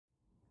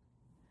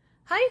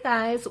Hi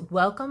guys,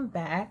 welcome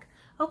back.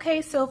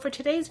 Okay, so for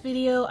today's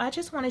video, I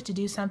just wanted to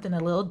do something a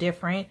little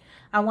different.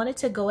 I wanted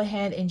to go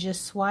ahead and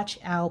just swatch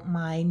out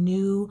my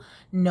new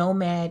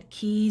Nomad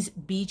Keys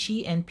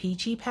Beachy and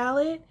Peachy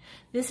palette.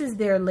 This is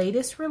their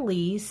latest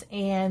release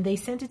and they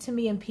sent it to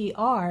me in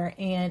PR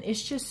and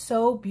it's just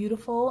so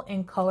beautiful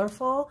and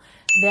colorful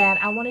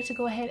that I wanted to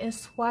go ahead and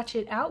swatch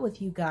it out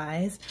with you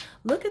guys.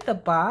 Look at the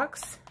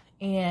box.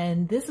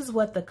 And this is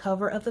what the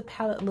cover of the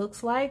palette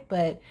looks like,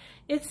 but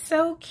it's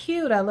so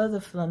cute. I love the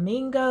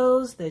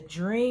flamingos, the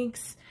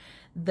drinks,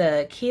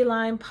 the key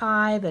lime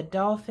pie, the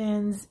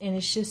dolphins, and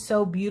it's just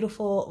so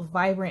beautiful,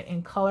 vibrant,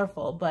 and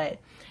colorful. But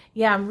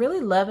yeah, I'm really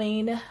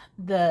loving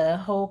the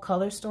whole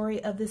color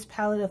story of this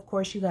palette. Of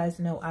course, you guys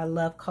know I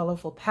love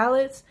colorful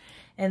palettes,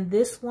 and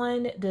this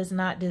one does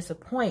not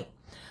disappoint.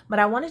 But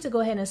I wanted to go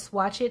ahead and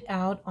swatch it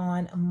out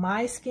on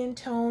my skin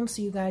tone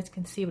so you guys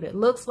can see what it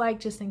looks like,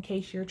 just in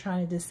case you're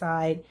trying to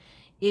decide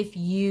if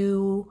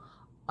you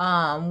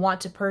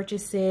want to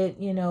purchase it.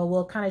 You know,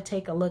 we'll kind of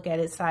take a look at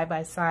it side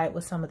by side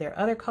with some of their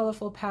other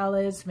colorful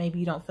palettes. Maybe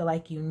you don't feel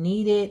like you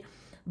need it,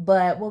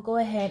 but we'll go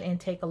ahead and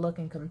take a look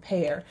and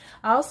compare.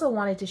 I also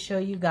wanted to show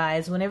you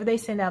guys, whenever they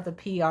send out the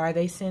PR,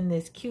 they send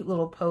this cute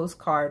little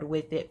postcard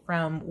with it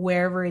from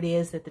wherever it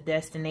is that the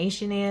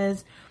destination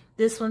is.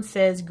 This one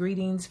says,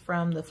 greetings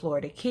from the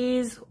Florida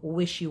Keys,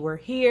 wish you were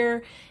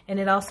here. And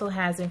it also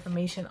has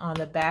information on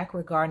the back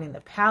regarding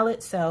the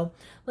palette. So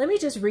let me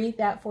just read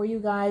that for you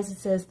guys. It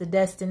says, the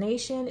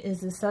destination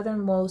is the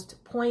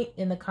southernmost point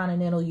in the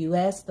continental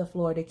U.S., the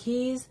Florida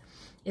Keys.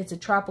 It's a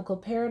tropical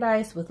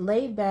paradise with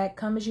laid back,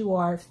 come as you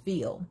are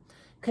feel.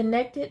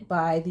 Connected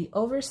by the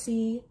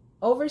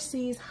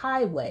overseas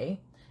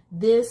highway,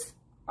 this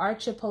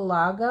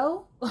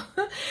archipelago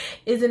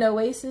is an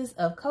oasis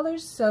of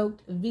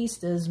color-soaked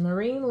vistas,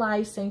 marine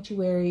life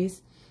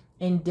sanctuaries,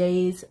 and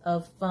days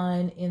of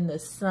fun in the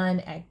sun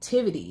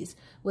activities.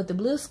 With the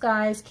blue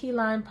skies, key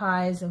lime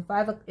pies, and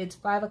it's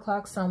 5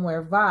 o'clock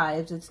somewhere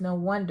vibes, it's no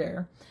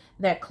wonder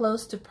that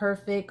close to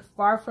perfect,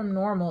 far from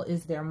normal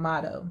is their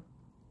motto.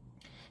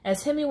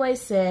 As Hemingway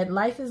said,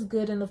 life is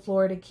good in the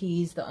Florida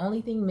Keys. The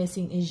only thing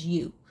missing is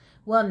you.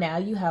 Well, now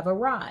you have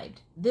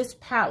arrived. This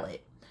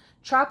palette,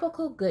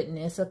 tropical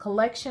goodness, a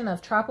collection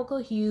of tropical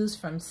hues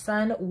from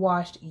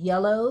sun-washed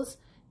yellows,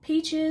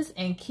 peaches,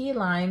 and key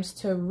limes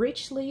to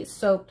richly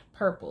soaked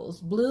purples,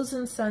 blues,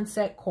 and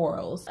sunset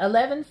corals.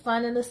 11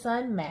 fun in the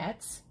sun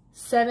mattes,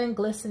 7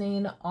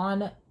 glistening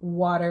on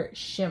water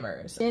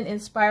shimmers, and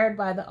inspired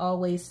by the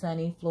always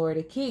sunny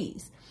Florida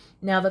Keys.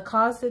 Now, the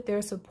cause that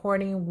they're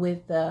supporting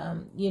with,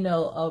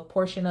 a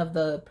portion of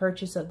the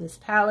purchase of this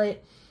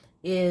palette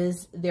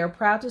is they're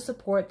proud to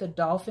support the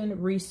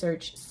Dolphin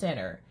Research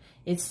Center.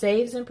 It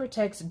saves and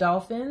protects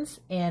dolphins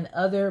and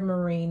other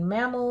marine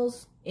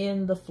mammals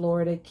in the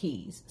Florida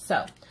Keys.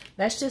 So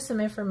that's just some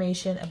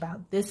information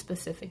about this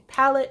specific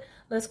palette.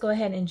 Let's go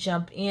ahead and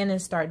jump in and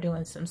start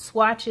doing some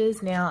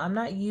swatches. Now, I'm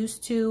not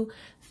used to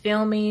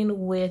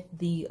filming with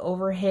the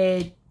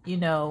overhead,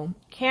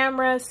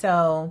 camera.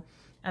 So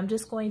I'm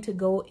just going to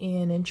go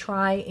in and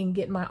try and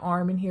get my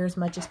arm in here as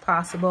much as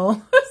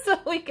possible so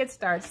we can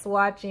start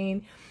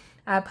swatching.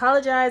 I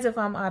apologize if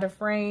I'm out of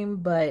frame,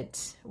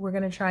 but we're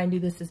going to try and do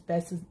this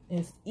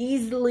as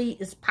easily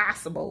as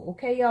possible.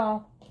 Okay,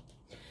 y'all?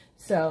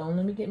 So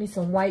let me get me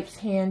some wipes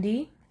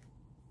handy,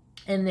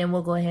 and then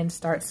we'll go ahead and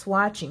start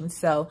swatching.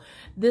 So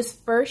this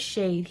first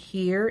shade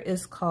here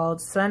is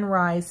called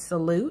Sunrise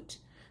Salute.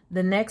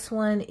 The next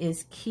one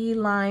is Key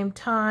Lime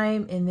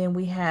Time, and then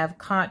we have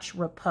Conch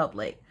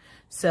Republic.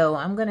 So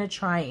I'm going to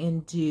try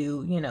and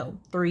do,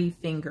 3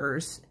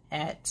 fingers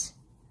at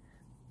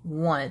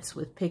once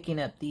with picking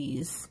up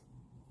these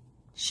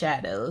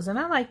shadows. And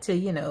I like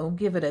to,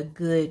 give it a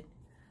good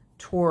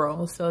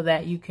twirl so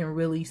that you can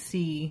really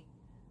see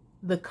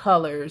the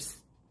colors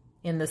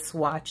in the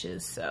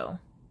swatches. So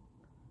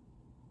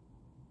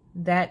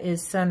that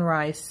is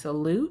Sunrise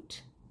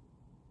Salute.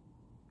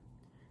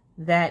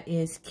 That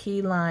is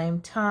Key Lime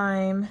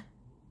Time.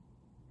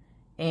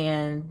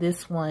 And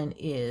this one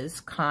is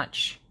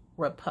Conch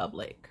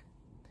Republic.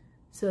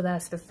 So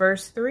that's the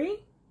first 3.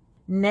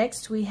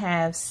 Next, we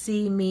have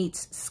Sea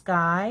Meets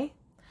Sky.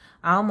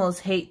 I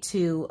almost hate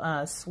to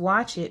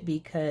swatch it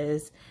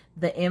because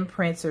the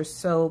imprints are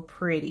so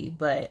pretty,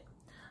 but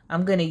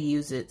I'm going to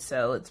use it,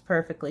 so it's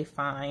perfectly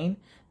fine.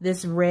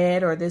 This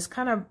red, or this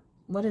kind of,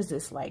 what is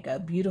this, like a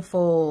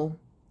beautiful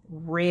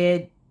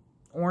red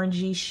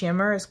orangey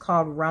shimmer, is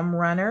called Rum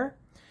Runner.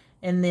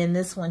 And then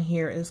this one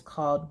here is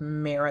called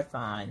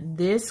Marathon.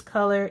 This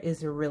color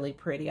is really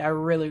pretty. I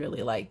really,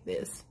 really like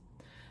this.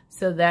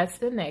 So that's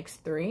the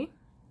next 3.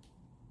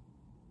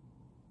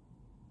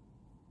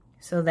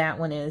 So that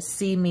one is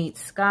Sea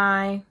Meets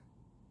Sky.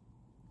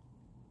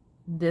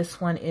 This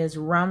one is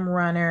Rum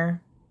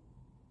Runner.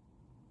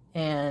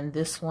 And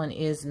this one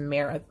is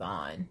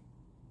Marathon.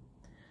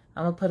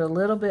 I'm going to put a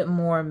little bit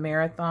more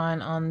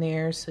Marathon on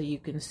there so you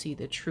can see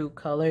the true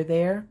color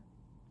there.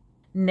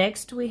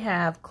 Next, we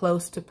have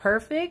Close to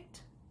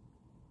Perfect,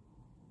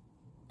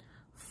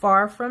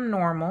 Far from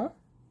Normal,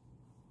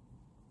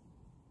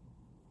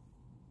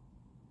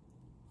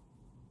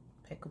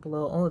 Pick up a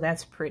little, oh,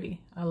 that's pretty.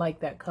 I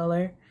like that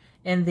color.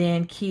 And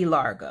then Key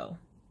Largo.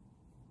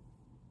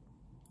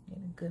 Get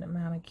a good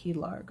amount of Key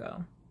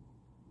Largo.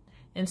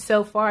 And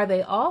so far,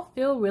 they all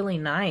feel really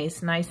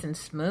nice and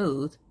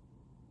smooth.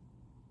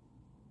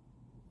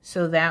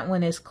 So that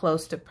one is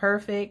close to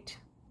perfect.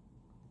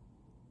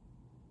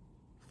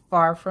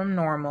 Far from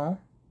Normal.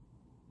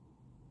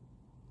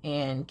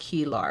 And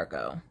Key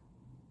Largo.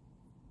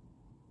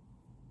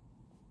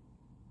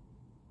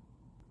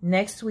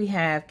 Next we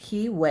have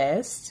Key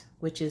West,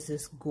 which is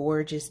this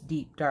gorgeous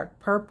deep dark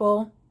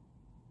purple.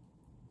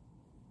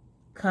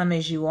 Come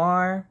As You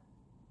Are.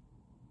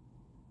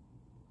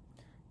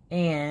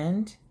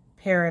 And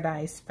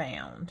Paradise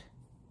Found.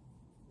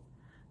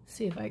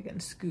 See if I can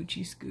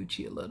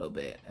scoochy a little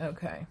bit.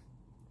 Okay.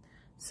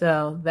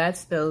 So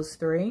that's those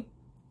three.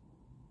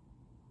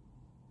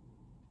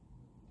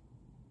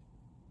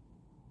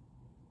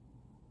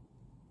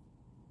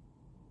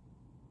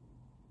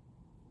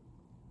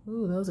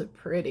 Ooh, those are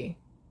pretty.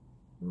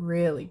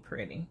 Really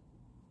pretty.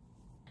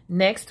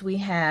 Next we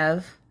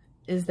have,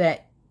 is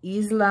that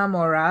Isla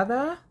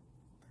Morada?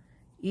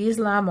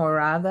 Isla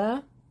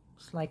Morada.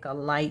 It's like a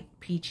light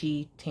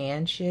peachy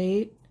tan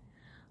shade.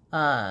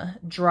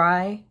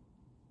 Dry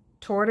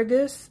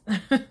Tortugas.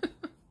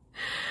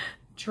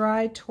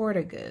 Dry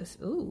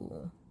Tortugas.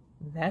 Ooh,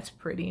 that's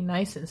pretty.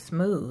 Nice and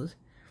smooth.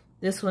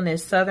 This one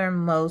is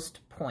Southernmost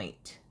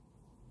Point.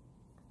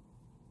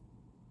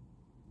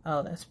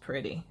 Oh, that's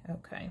pretty.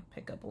 Okay,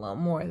 pick up a little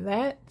more of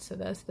that. So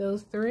that's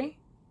those three.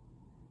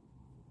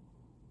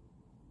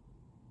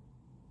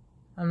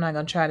 I'm not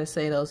going to try to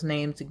say those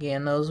names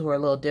again. Those were a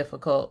little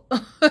difficult.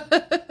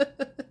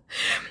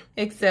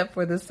 Except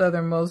for the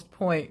Southernmost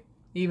Point.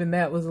 Even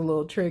that was a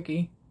little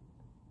tricky.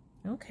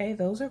 Okay,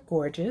 those are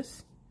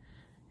gorgeous.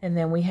 And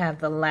then we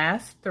have the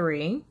last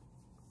three,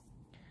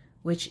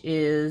 which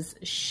is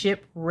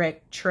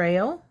Shipwreck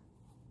Trail.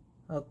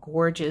 A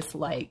gorgeous,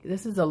 like,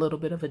 this is a little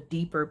bit of a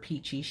deeper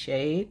peachy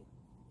shade.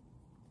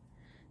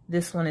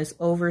 This one is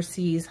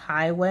Overseas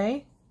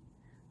Highway.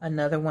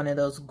 Another one of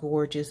those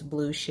gorgeous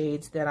blue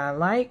shades that I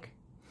like.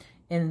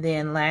 And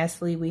then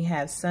lastly, we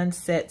have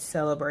Sunset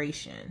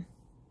Celebration.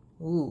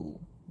 Ooh,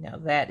 now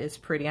that is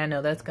pretty. I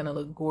know that's going to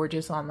look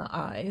gorgeous on the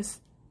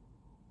eyes.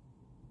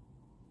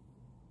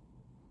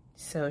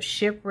 So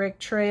Shipwreck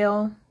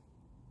Trail,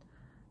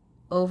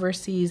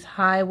 Overseas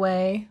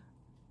Highway.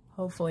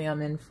 Hopefully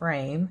I'm in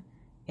frame.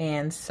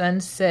 And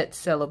Sunset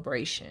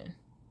Celebration.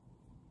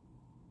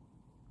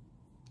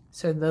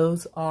 So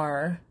those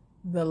are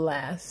the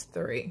last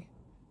three.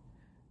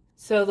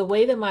 So the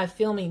way that my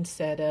filming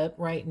set up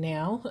right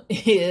now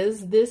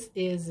is, this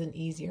is an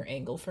easier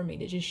angle for me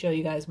to just show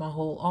you guys my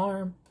whole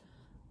arm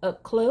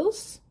up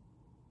close.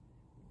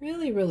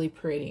 Really, really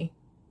pretty.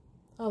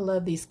 I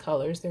love these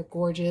colors. They're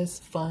gorgeous,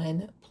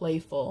 fun,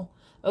 playful.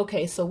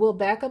 Okay, so we'll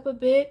back up a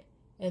bit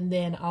and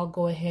then I'll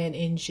go ahead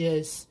and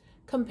just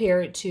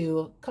compare it to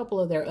a couple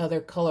of their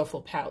other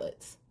colorful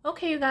palettes.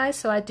 Okay, you guys,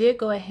 so I did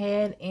go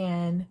ahead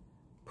and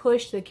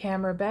push the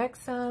camera back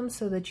some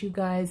so that you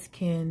guys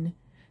can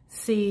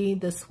see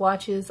the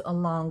swatches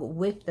along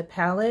with the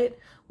palette.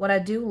 What I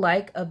do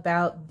like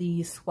about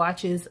the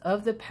swatches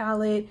of the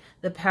palette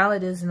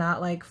is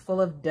not like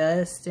full of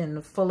dust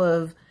and full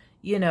of,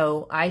 you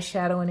know,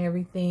 eyeshadow and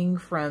everything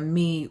from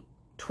me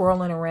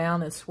twirling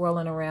around and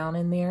swirling around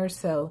in there.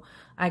 So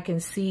I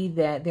can see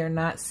that they're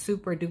not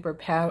super duper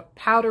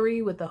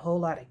powdery with a whole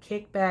lot of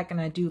kickback,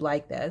 and I do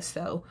like that.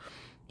 So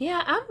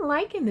yeah, I'm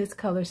liking this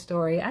color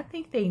story. I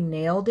think they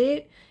nailed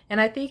it,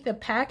 and I think the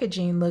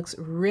packaging looks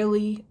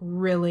really,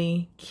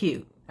 really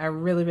cute. I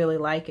really, really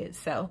like it.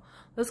 So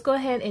let's go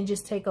ahead and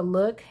just take a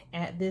look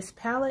at this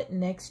palette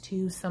next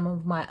to some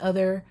of my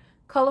other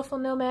colorful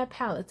Nomad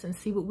palettes and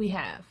see what we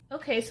have.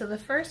 Okay, so the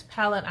first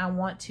palette I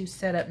want to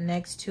set up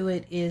next to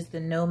it is the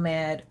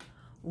Nomad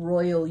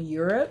Royal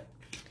Europe.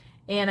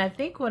 And I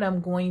think what I'm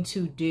going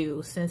to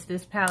do, since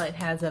this palette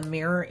has a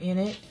mirror in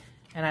it,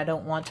 and I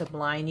don't want to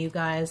blind you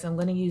guys, I'm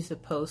going to use the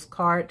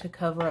postcard to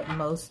cover up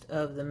most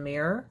of the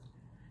mirror.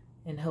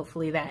 And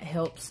hopefully that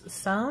helps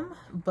some.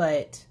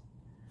 But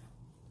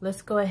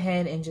let's go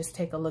ahead and just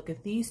take a look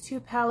at these two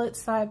palettes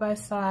side by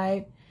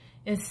side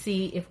and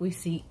see if we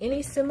see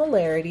any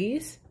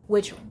similarities,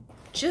 which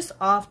just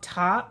off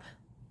top,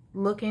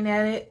 looking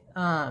at it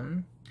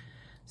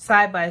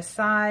side by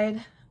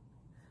side,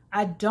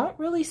 I don't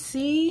really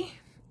see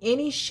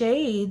any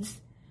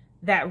shades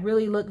that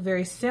really look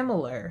very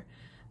similar.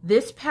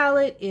 This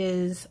palette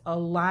is a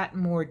lot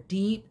more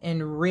deep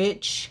and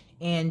rich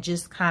and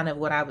just kind of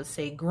what I would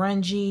say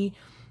grungy.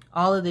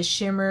 All of the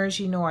shimmers,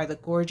 you know, are the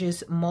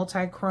gorgeous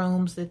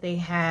multi-chromes that they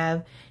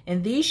have.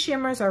 And these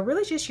shimmers are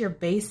really just your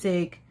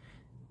basic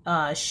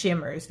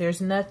shimmers. There's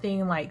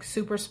nothing like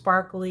super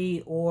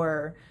sparkly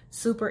or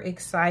super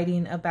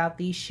exciting about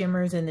these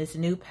shimmers in this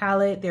new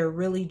palette. They're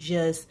really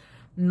just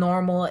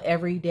normal,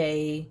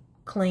 everyday,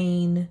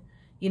 clean,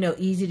 you know,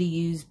 easy to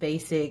use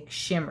basic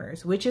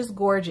shimmers, which is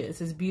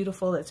gorgeous. It's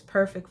beautiful. It's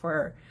perfect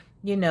for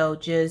you know,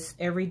 just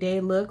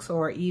everyday looks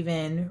or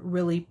even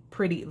really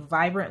pretty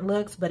vibrant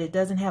looks, but it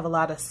doesn't have a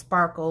lot of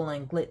sparkle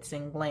and glitz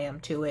and glam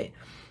to it.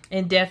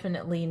 And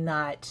definitely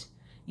not,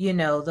 you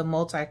know, the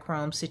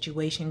multi-chrome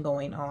situation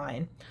going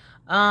on.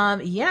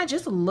 Yeah,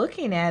 just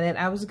looking at it,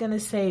 I was gonna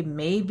say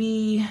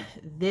maybe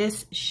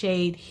this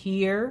shade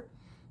here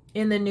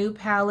in the new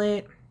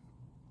palette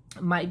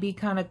might be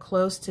kind of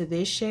close to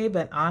this shade,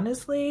 but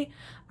honestly,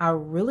 I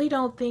really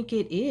don't think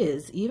it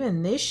is.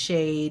 Even this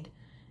shade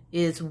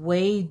is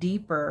way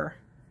deeper,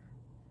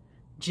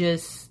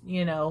 just,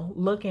 you know,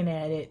 looking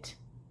at it,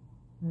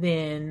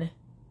 than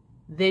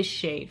this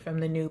shade from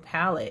the new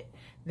palette.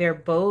 They're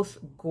both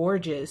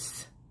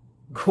gorgeous,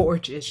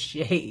 gorgeous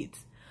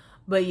shades.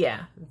 But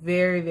yeah,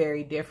 very,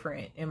 very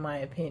different in my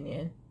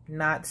opinion.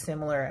 Not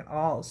similar at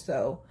all.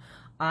 So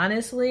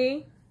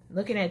honestly,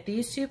 looking at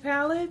these two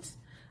palettes,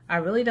 I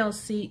really don't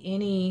see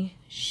any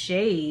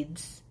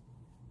shades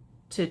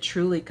to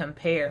truly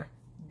compare.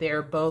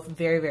 They're both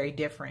very, very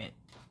different.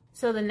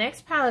 So the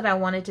next palette I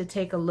wanted to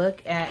take a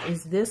look at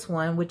is this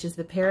one, which is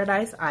the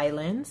Paradise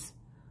Islands.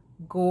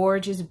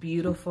 Gorgeous,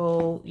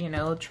 beautiful, you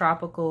know,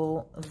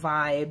 tropical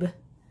vibe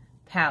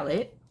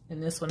palette.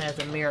 And this one has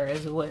a mirror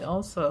as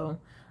well. So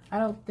I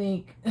don't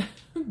think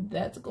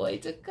that's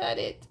going to cut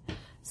it.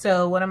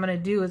 So what I'm going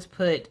to do is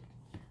put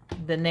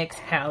the next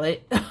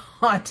palette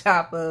on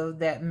top of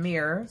that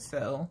mirror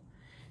so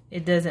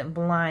it doesn't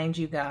blind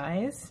you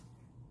guys.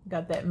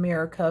 Got that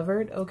mirror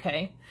covered.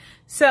 Okay,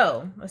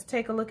 so let's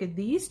take a look at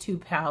these two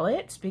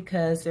palettes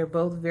because they're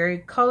both very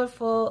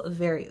colorful,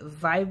 very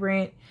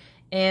vibrant,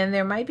 and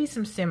there might be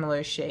some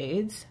similar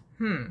shades.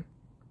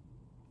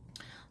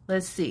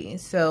 Let's see.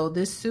 So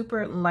this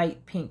super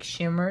light pink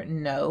shimmer,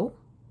 no.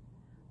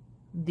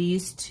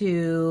 These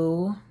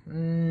two,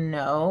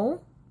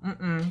 no,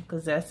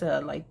 because that's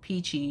a like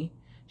peachy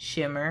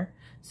shimmer.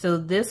 So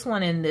this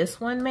one and this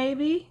one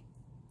maybe.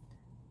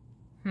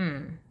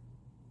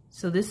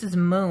 So this is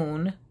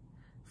Moon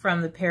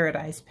from the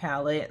Paradise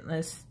palette.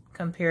 Let's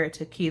compare it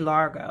to Key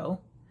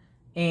Largo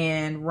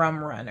and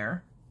Rum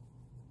Runner.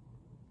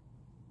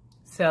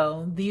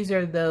 So these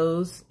are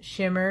those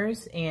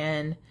shimmers,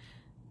 and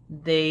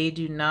they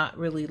do not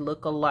really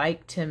look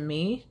alike to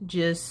me,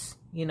 just,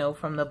 you know,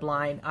 from the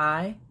blind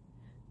eye.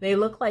 They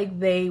look like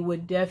they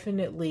would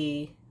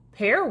definitely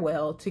pair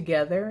well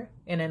together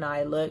in an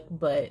eye look,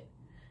 but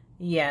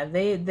yeah,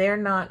 they're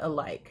not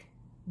alike.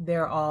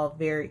 They're all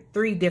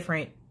three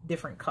different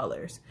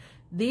colors.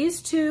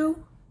 These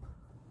two,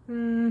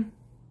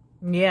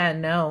 yeah,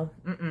 no,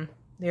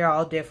 they're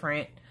all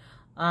different.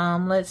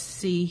 Let's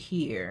see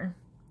here.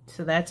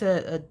 So that's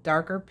a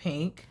darker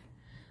pink.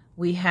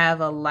 We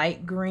have a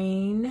light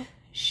green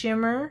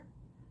shimmer,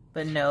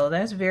 but no,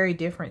 that's very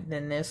different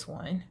than this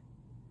one.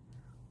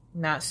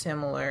 Not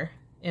similar,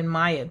 in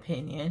my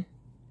opinion,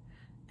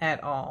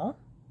 at all.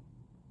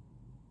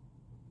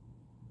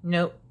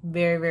 Nope,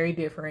 very, very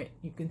different.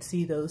 You can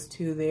see those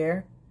two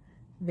there.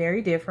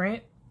 Very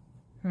different.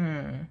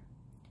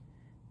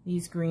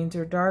 These greens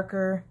are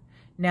darker.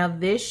 Now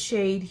this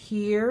shade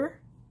here,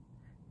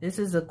 this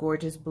is a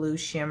gorgeous blue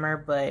shimmer,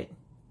 but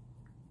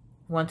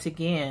once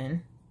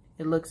again,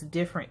 it looks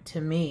different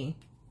to me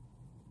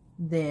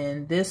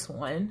than this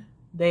one.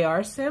 They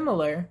are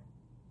similar.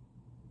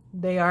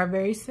 They are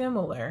very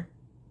similar.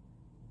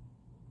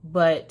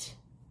 But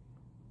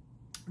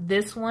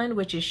this one,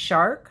 which is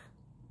Shark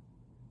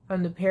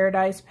from the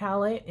Paradise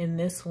palette, and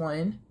this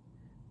one,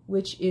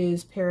 which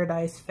is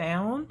Paradise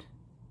Found.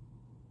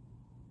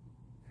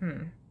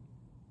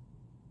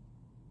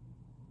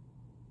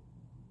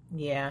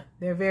 Yeah,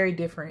 they're very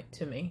different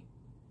to me.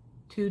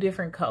 Two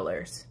different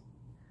colors.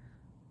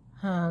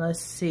 Let's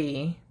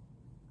see.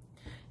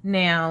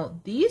 Now,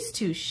 these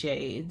two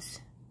shades,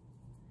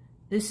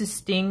 this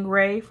is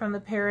Stingray from the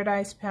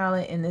Paradise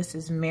palette, and this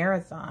is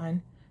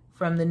Marathon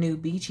from the new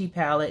Beachy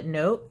palette.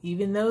 Nope,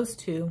 even those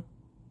two,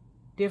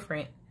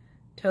 different.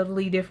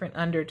 Totally different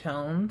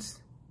undertones.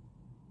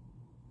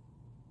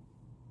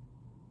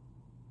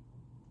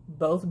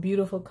 Both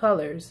beautiful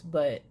colors,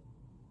 but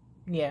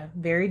yeah,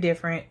 very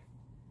different.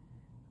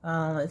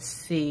 Let's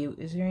see,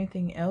 is there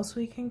anything else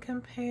we can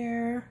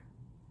compare?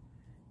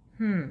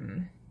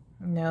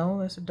 No,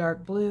 that's a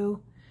dark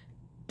blue.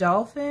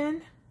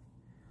 Dolphin.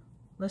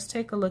 Let's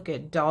take a look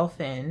at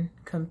Dolphin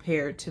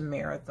compared to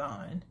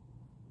Marathon.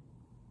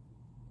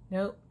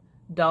 Nope,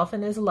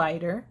 Dolphin is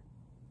lighter.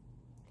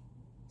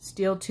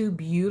 Still two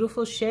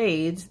beautiful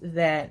shades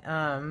that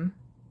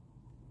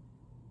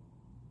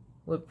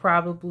would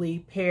probably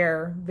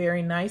pair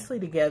very nicely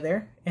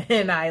together in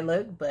an eye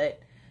look, but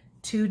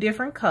two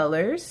different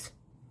colors.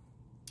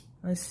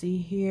 Let's see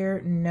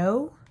here.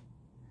 No,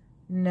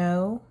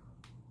 no,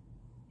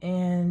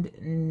 and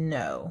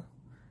no.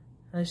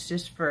 Let's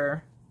just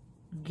for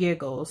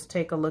giggles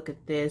take a look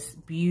at this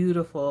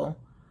beautiful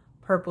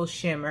purple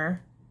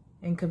shimmer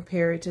and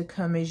compare it to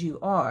Come As You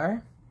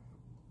Are.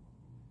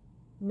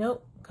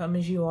 Nope, Come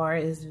As You Are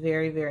is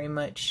very, very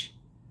much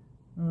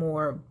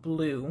more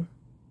blue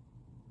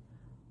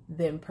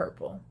than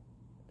purple.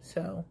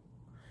 So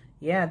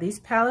yeah, these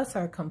palettes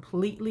are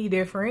completely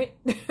different.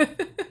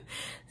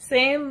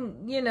 Same,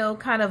 you know,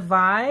 kind of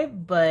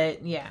vibe,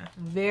 but yeah,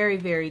 very,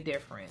 very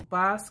different.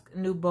 Bosque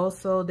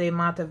Nuboso de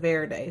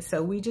Monteverde.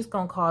 So we just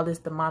gonna call this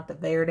the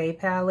Monteverde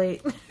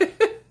palette.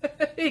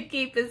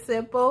 Keep it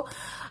simple.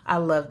 I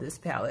love this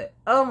palette.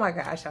 Oh my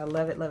gosh, I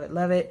love it, love it,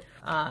 love it.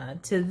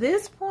 To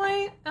this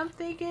point, I'm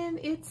thinking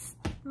it's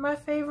my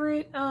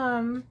favorite.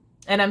 And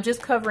I'm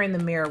just covering the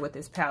mirror with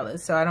this palette,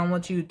 so I don't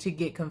want you to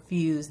get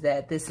confused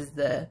that this is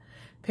the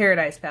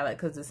Paradise palette,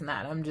 because it's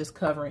not. I'm just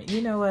covering.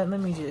 You know what? Let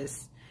me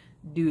just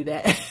do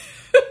that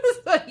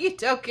so you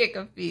don't get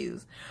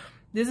confused.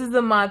 This is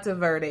the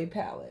Monteverde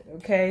palette,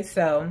 okay?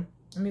 So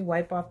let me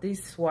wipe off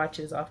these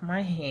swatches off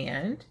my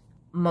hand.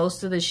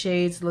 Most of the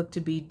shades look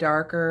to be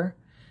darker.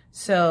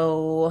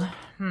 So,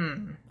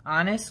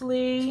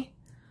 honestly,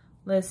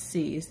 let's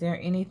see. Is there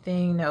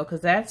anything? No,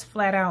 because that's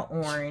flat out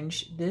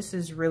orange. This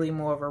is really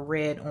more of a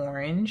red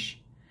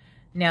orange.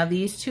 Now,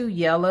 these two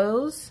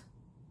yellows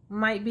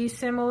might be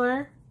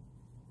similar.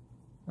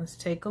 Let's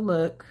take a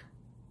look.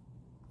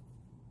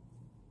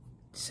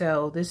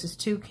 So this is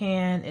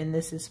Toucan and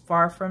this is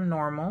Far From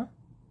Normal.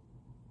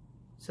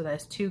 So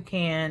that's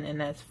Toucan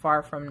and that's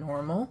Far From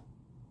Normal.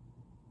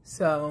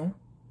 So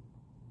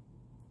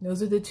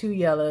those are the two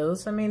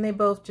yellows. I mean, they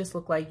both just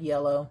look like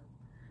yellow.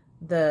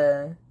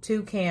 The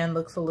Toucan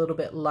looks a little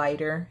bit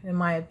lighter in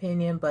my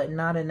opinion, but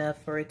not enough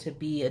for it to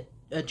be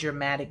a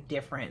dramatic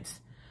difference.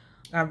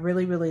 I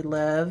really, really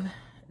love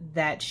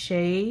that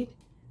shade.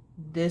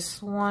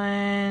 This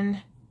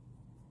one,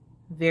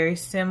 very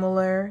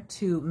similar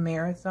to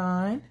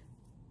Marathon,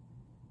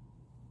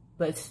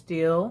 but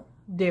still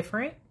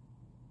different.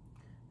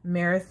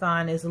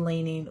 Marathon is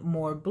leaning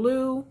more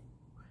blue,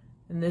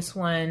 and this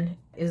one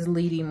is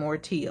leaning more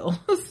teal.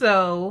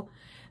 So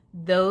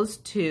those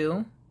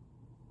two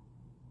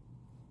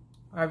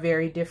are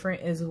very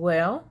different as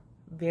well.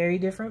 Very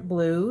different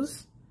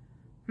blues.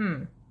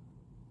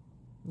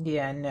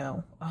 Yeah,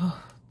 no.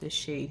 Oh, this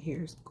shade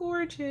here is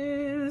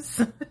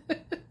gorgeous.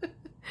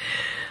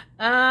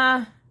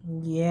 Yeah,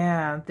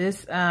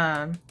 this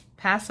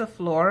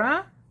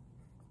Passiflora.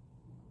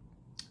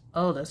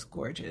 Oh, that's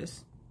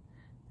gorgeous.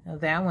 Now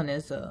that one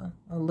is a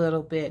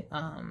little bit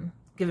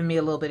giving me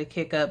a little bit of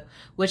kick up,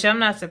 which I'm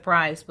not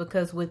surprised,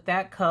 because with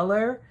that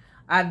color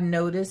I've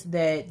noticed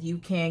that you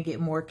can get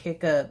more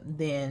kick up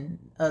than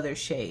other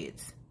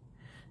shades.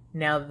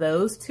 Now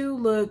those two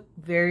look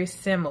very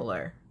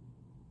similar.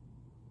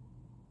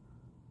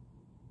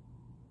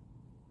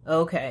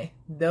 Okay,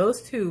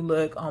 those two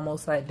look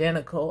almost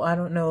identical. I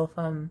don't know if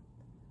I'm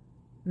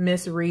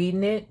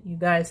misreading it. You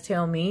guys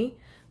tell me.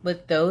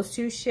 But those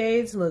two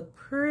shades look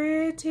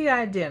pretty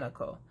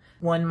identical.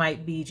 One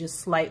might be just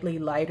slightly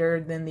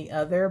lighter than the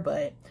other,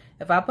 but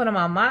if I put them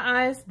on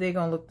my eyes, they're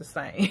gonna look the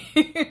same.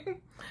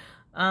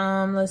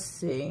 Let's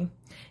see.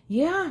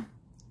 Yeah,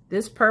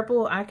 this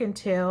purple, I can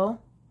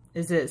tell.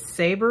 Is it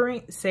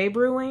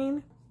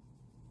Sabruine?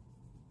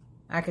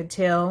 I could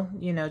tell,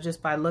 you know,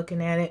 just by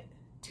looking at it.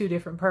 Two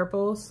different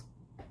purples.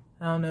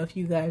 I don't know if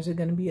you guys are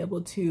going to be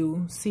able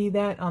to see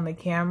that on the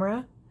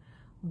camera,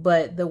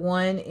 but the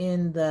one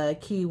in the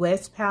Key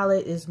West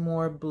palette is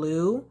more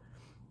blue,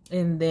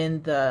 and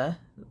then the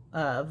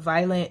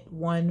violet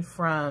one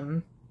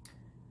from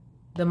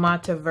the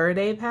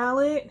Monteverde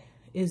palette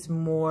is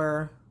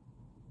more,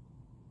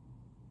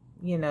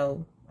 you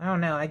know, I don't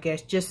know, I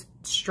guess just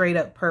straight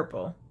up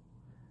purple.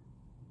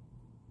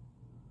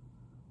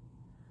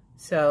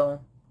 So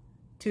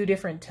two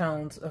different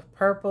tones of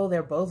purple.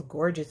 They're both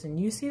gorgeous. And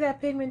you see that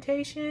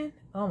pigmentation?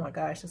 Oh my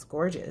gosh, it's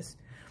gorgeous.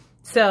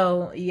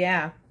 So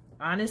yeah,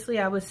 honestly,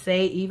 I would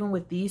say even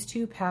with these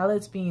two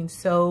palettes being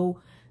so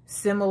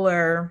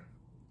similar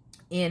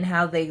in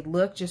how they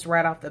look just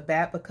right off the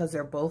bat, because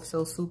they're both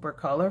so super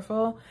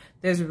colorful,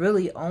 there's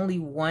really only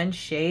one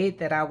shade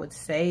that I would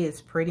say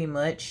is pretty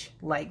much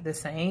like the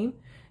same.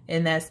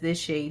 And that's this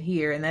shade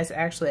here. And that's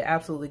actually an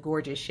absolutely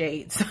gorgeous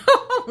shade. So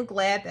I'm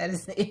glad that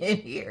it's in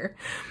here.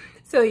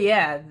 So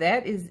yeah,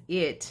 that is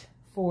it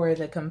for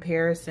the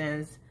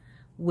comparisons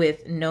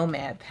with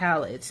Nomad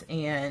palettes.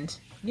 And,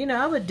 you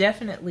know, I would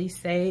definitely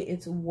say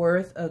it's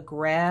worth a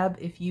grab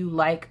if you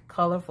like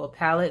colorful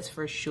palettes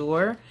for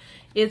sure.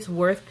 It's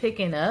worth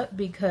picking up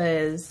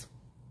because,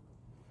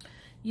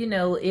 you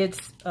know,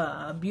 it's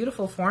a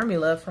beautiful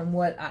formula from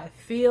what I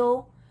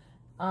feel.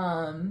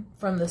 From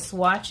the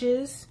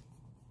swatches,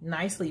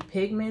 nicely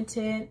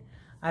pigmented.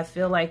 I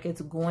feel like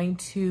it's going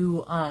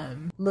to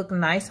look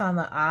nice on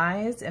the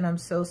eyes, and I'm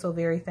so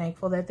very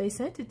thankful that they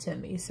sent it to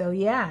me. So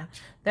yeah,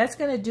 that's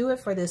going to do it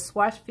for this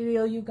swatch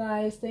video, you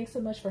guys. Thanks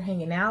so much for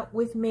hanging out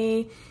with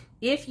me.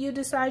 If you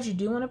decide you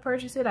do want to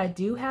purchase it, I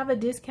do have a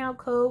discount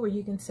code where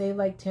you can save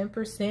like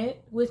 10%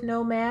 with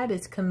Nomad.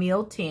 It's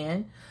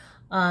Camille10.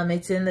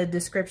 It's in the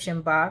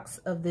description box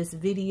of this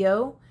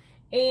video.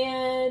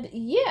 And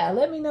yeah,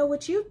 let me know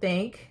what you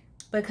think,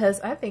 because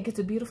I think it's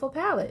a beautiful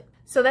palette.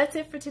 So that's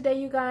it for today,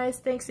 you guys.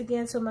 Thanks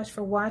again so much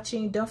for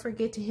watching. Don't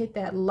forget to hit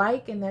that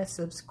like and that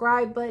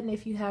subscribe button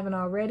if you haven't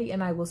already,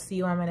 and I will see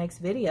you on my next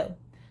video.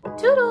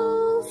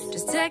 Toodles!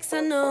 Just text, I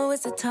know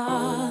it's a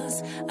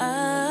toss.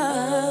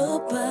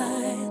 Oh,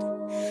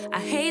 but I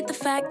hate the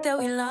fact that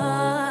we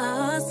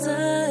lost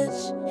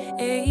touch.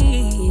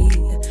 Hey.